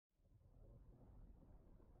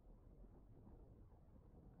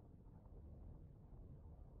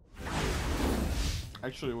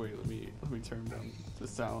Actually, wait. Let me turn down the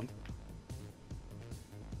sound.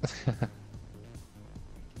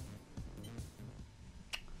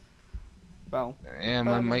 Wow. And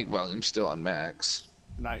my mic volume's still on max.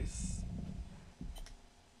 Nice.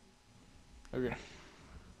 Okay.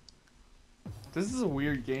 This is a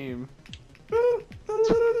weird game.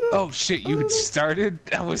 Oh shit, you had started?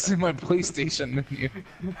 That was in my PlayStation menu.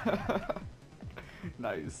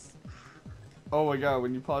 Nice. Oh my god,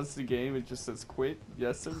 when you pause the game, it just says quit,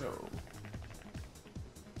 yes or no.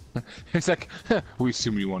 It's like, we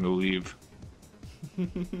assume you want to leave.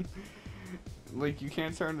 Like, you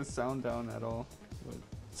can't turn the sound down at all. But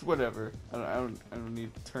it's whatever. I don't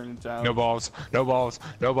need to turn it down. No balls, no balls,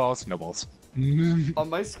 no balls, no balls. On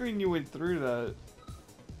my screen, you went through that.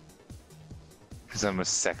 Because I'm a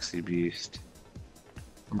sexy beast.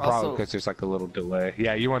 Also- Probably because there's like a little delay.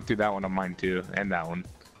 Yeah, you went through that one on mine too, and that one.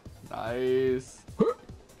 Nice.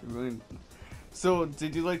 Really. So,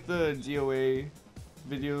 did you like the DOA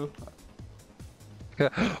video?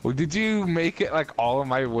 Well, did you make it like all of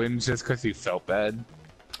my wins just because you felt bad?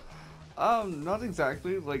 Not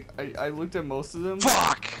exactly. Like, I looked at most of them.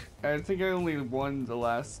 Fuck! And I think I only won the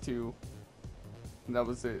last two. And that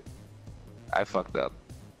was it. I fucked up.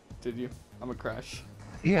 Did you? I'm a crash.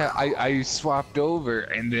 Yeah, I swapped over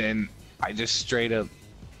and then I just straight up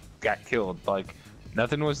got killed. Like,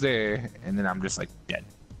 nothing was there, and then I'm just like dead.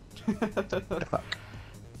 Fuck.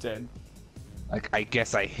 Dead. Like, I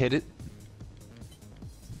guess I hit it.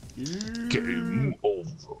 Yeah. Game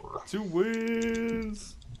over. 2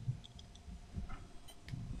 wins.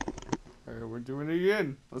 Alright, we're doing it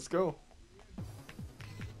again. Let's go.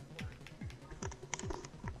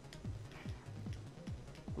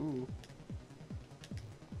 Ooh.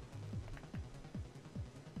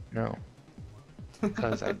 No.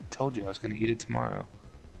 Because I told you I was gonna eat it tomorrow.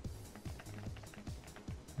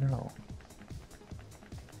 No.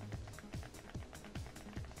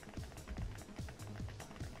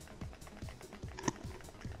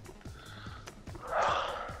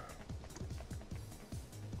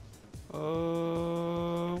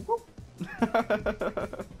 Whoop.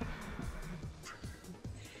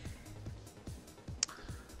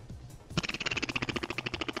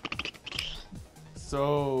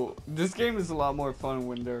 So, this game is a lot more fun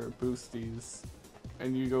when there are boosties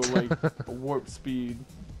and you go like warp speed.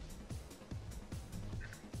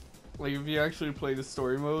 Like, if you actually play the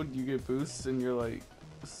story mode, you get boosts and you're like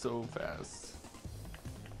so fast.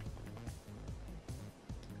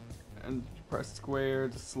 And press square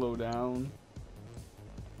to slow down.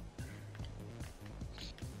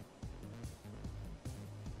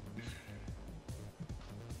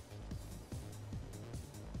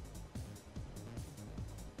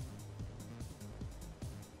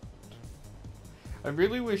 I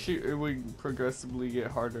really wish it would progressively get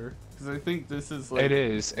harder, because I think this is like... It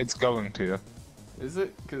is. It's going to. Is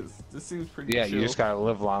it? Because this seems pretty Yeah, chill. you just gotta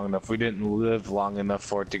live long enough. We didn't live long enough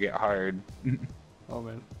for it to get hard. Oh,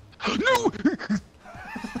 man. No!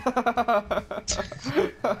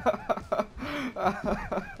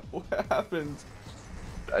 What happened?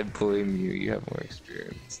 I blame you. You have more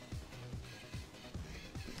experience.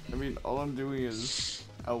 I mean, all I'm doing is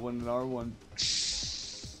L1 and R1.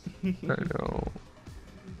 I know.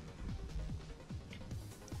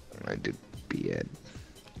 I did bad.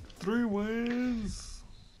 3 wins!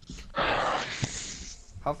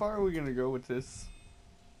 How far are we gonna go with this?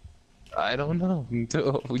 I don't know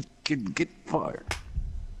until we can get far.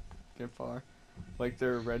 Get far? Like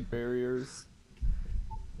there are red barriers?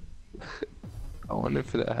 I wonder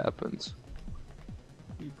if that happens.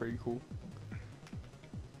 Be pretty cool.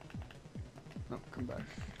 No, come back.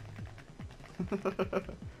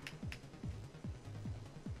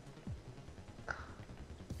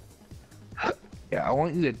 Yeah, I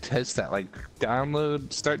want you to test that. Like,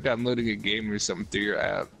 start downloading a game or something through your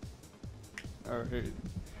app. Alright.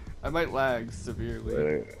 I might lag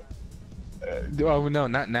severely. Oh no,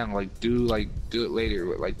 not now. Like, do it later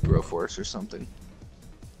with like Broforce or something.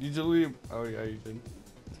 You deleted... Oh yeah, you did.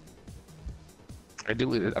 I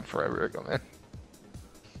deleted that forever ago, man.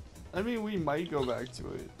 I mean, we might go back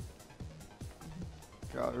to it.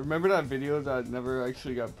 God, remember that video that never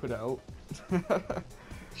actually got put out?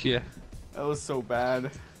 Yeah. That was so bad.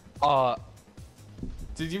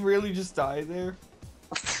 Did you really just die there?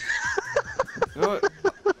 You know what?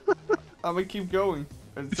 I'm gonna keep going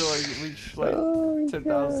until I reach like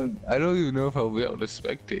 10,000. I don't even know if I'll be able to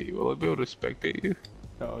spectate you. Will I be able to spectate you?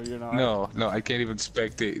 No, you're not. No, I can't even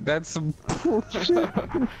spectate. That's some bullshit.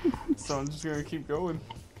 So I'm just gonna keep going.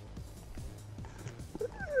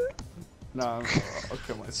 Nah, I'll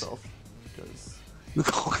kill myself. Because...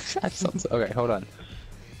 That sounds... Okay, hold on.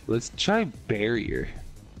 Let's try barrier.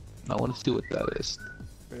 I want to see what that is.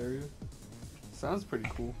 Barrier. Sounds pretty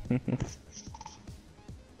cool.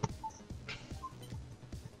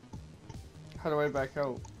 How do I back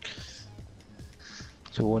out?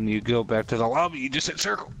 So when you go back to the lobby, you just hit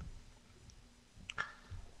circle.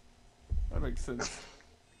 That makes sense.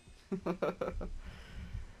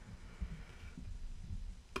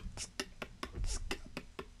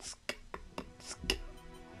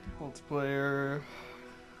 Multiplayer.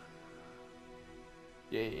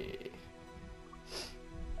 Yay.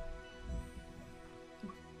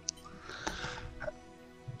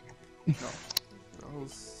 No.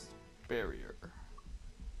 Host barrier.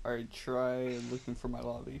 Alright, try looking for my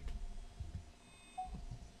lobby.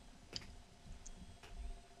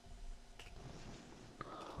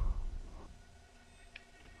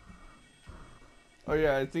 Oh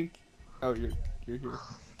yeah, I think. Oh, you're here.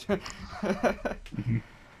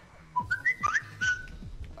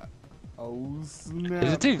 Oh snap!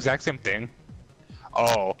 Is it the exact same thing?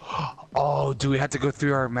 Oh, oh, do we have to go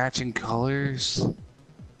through our matching colors?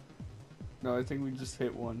 No, I think we just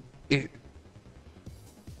hit one.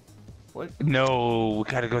 What? No,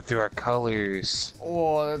 we gotta go through our colors.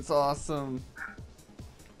 Oh, that's awesome.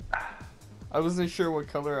 I wasn't sure what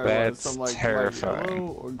color I was. That's So I'm like, terrifying.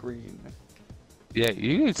 yellow or green? Yeah,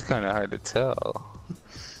 it's kind of hard to tell.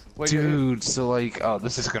 Wait, Dude, so like, oh,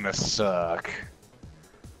 this is gonna suck.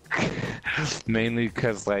 Mainly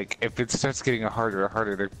because, like, if it starts getting harder and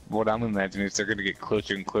harder, what I'm imagining is they're gonna get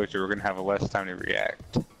closer and closer. We're gonna have less time to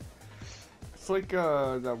react. It's like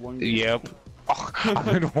that one game. Yep. Oh, I'm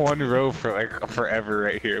in one row for like forever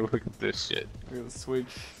right here. Look at this shit. I gotta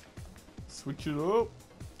switch it up.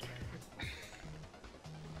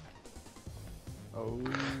 Oh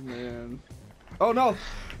man. Oh no!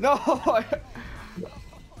 No!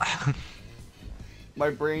 My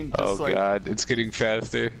brain just Oh god, it's getting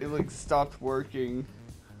faster. It like stopped working.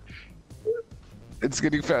 It's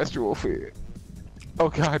getting faster, Wolfie. Oh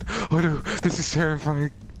god, oh no, this is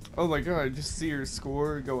terrifying. Oh my god, I just see your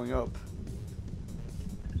score going up.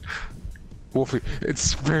 Wolfie,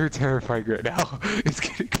 it's very terrifying right now. It's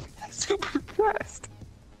getting super fast.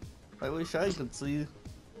 I wish I could see.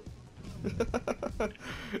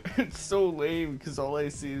 It's so lame because all I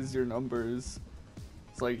see is your numbers.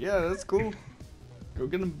 It's like, yeah, that's cool. Go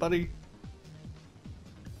get him, buddy.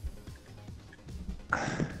 I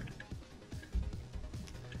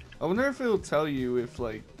wonder if it'll tell you if,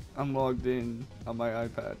 like, I'm logged in on my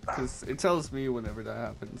iPad. Because it tells me whenever that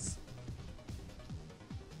happens.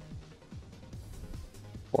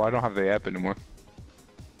 Well, I don't have the app anymore.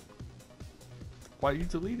 Why you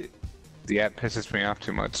delete it? The app pisses me off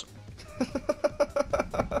too much.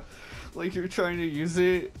 Like you're trying to use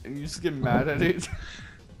it and you just get mad at it.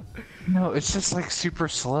 No, it's just like super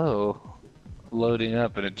slow loading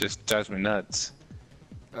up and it just drives me nuts.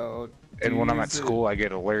 Oh. And when I'm at school, I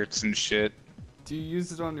get alerts and shit. Do you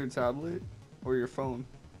use it on your tablet or your phone?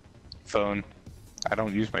 Phone. I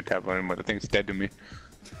don't use my tablet anymore. The thing's dead to me.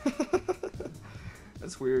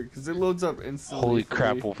 That's weird because it loads up instantly. Holy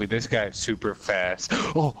crap, Wolfie! This guy is super fast.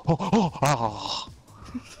 Oh, oh, oh, oh.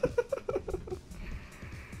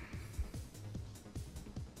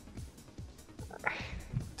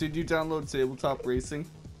 Did you download Tabletop Racing?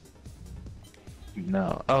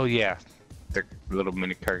 No. Oh yeah, the little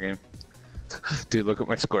mini car game. Dude, look at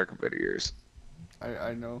my score compared to yours.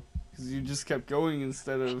 I know, because you just kept going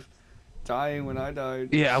instead of dying when I died.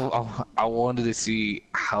 Yeah, I wanted to see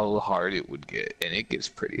how hard it would get, and it gets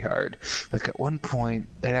pretty hard. Like at one point,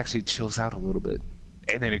 it actually chills out a little bit,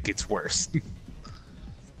 and then it gets worse.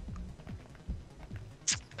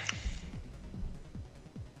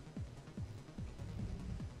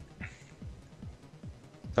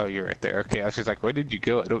 Oh, you're right there. Okay, I was just like, where did you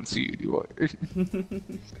go? I don't see you anymore.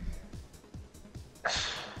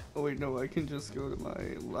 Oh wait, no, I can just go to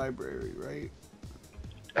my library, right?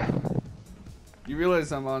 You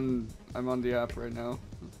realize I'm on the app right now.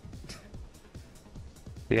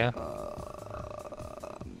 Yeah.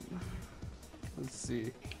 Let's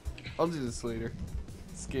see. I'll do this later.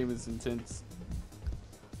 This game is intense.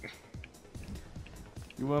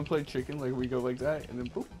 You want to play chicken? Like we go like that, and then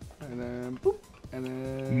boop, and then boop, and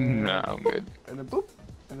then. No, I'm good. And then boop,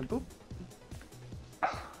 and then boop.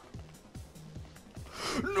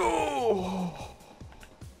 No.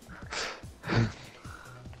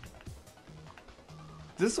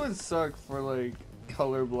 This would suck for like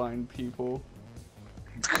colorblind people.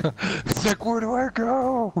 It's like, where do I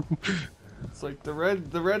go? It's like the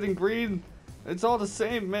red and green. It's all the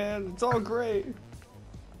same, man. It's all gray.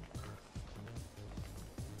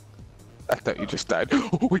 I thought you just died.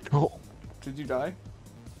 Oh wait, no. Did you die?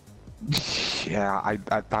 Yeah, I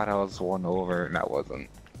thought I was one over, and I wasn't.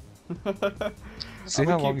 See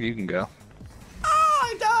how long you can go. Ah,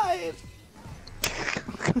 I died!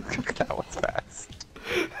 That was fast.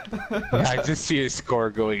 Yeah, I just see his score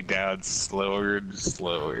going down slower and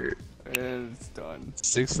slower. And it's done.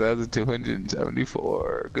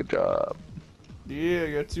 6,274. Good job. Yeah,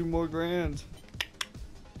 I got 2 more grand.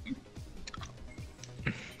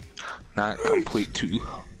 Not complete 2.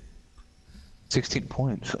 16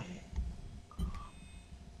 points.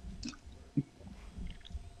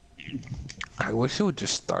 I wish it would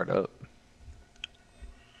just start up.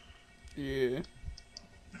 Yeah.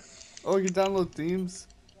 Oh, you can download themes?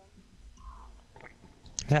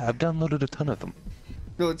 Yeah, I've downloaded a ton of them.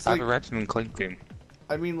 No, it's I have like, a Ratchet and Clank game.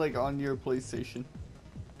 I mean like on your PlayStation.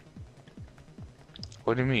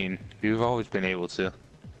 What do you mean? You've always been able to.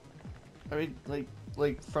 I mean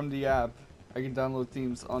like from the app. I can download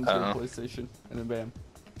themes onto your PlayStation and then bam.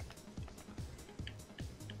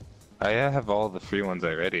 I have all the free ones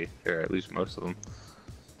already, or at least most of them.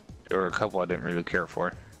 There were a couple I didn't really care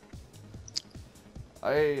for.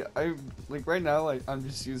 I like right now I'm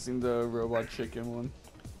just using the robot chicken one.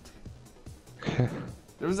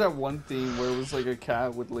 There was that one theme where it was like a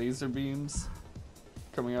cat with laser beams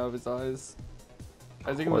coming out of his eyes.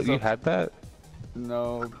 I think it was you had that?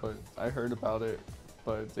 No, but I heard about it.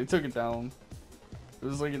 But they took it down. It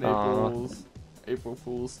was like an April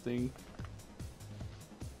Fool's thing.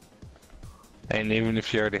 And even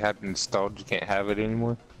if you already had it installed, you can't have it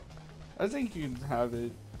anymore? I think you can have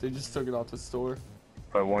it. They just took it off the store.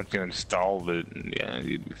 But once you installed it, yeah,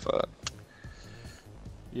 you'd be fucked.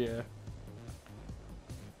 Yeah.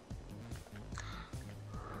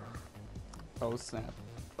 Oh snap.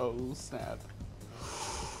 Oh snap.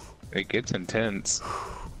 It gets intense.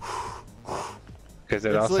 Because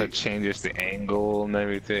it It's also like... changes the angle and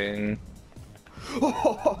everything.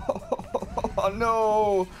 Oh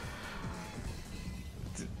no!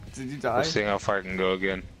 Did you die? We'll see how far I can go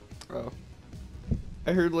again. Oh.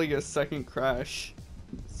 I heard like a second crash.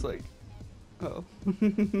 It's like, oh.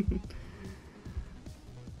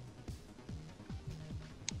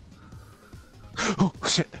 Oh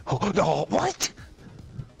shit! Oh no! What?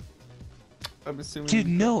 I'm assuming. Dude,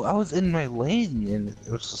 no! I was in my lane and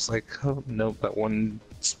it was just like, oh no! That one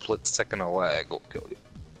split second of lag will kill you.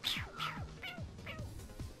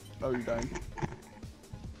 Oh, you're dying.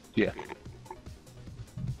 Yeah.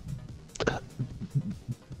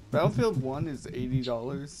 Battlefield 1 is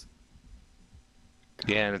 $80.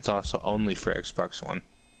 Yeah, and it's also only for Xbox One.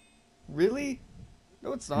 Really?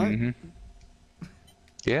 No, it's not.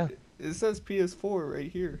 Yeah. It says PS4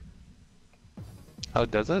 right here. Oh,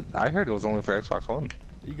 does it? I heard it was only for Xbox One.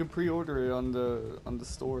 You can pre-order it on the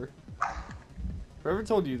store. Whoever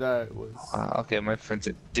told you that was... Okay, my friend's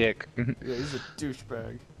a dick. Yeah, he's a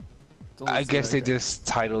douchebag. Don't I listen to guess that they guy. just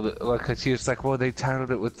titled it, like, cause he was like, well, they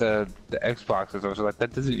titled it with the Xboxes. I was like,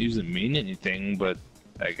 that doesn't usually mean anything, but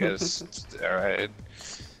I guess, alright.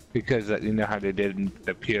 Because you know how they did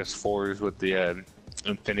the PS4s with the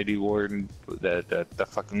Infinity Ward and the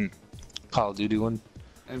fucking Call of Duty one?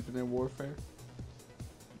 Infinite Warfare?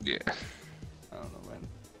 Yeah. I don't know, man.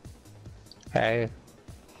 Hey.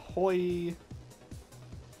 Hoi!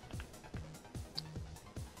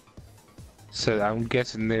 So I'm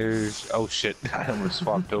guessing there's, oh shit, I almost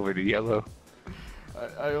swapped over to yellow.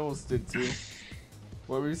 I almost did too.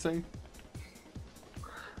 What were you saying?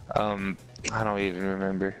 I don't even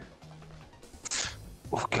remember.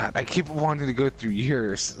 Oh god, I keep wanting to go through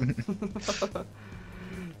yours. It's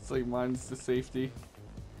like mine's the safety.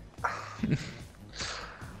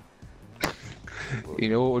 You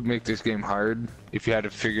know what would make this game hard? If you had to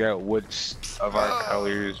figure out which of our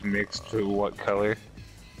colors mixed to what color.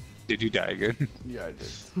 Did you die again? Yeah, I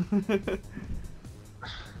did.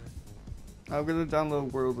 I'm gonna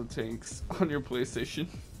download World of Tanks on your PlayStation.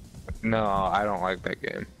 No, I don't like that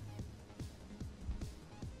game.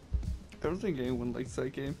 I don't think anyone likes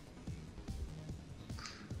that game.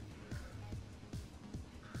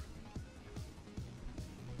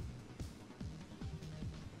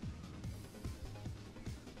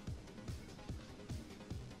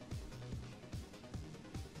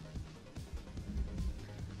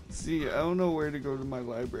 See, I don't know where to go to my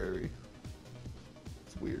library.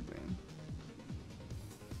 It's weird, man.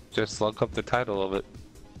 Just look up the title of it.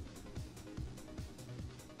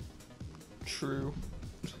 True.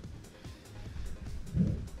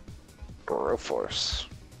 Borough Force.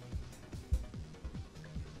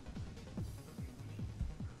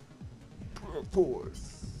 Force.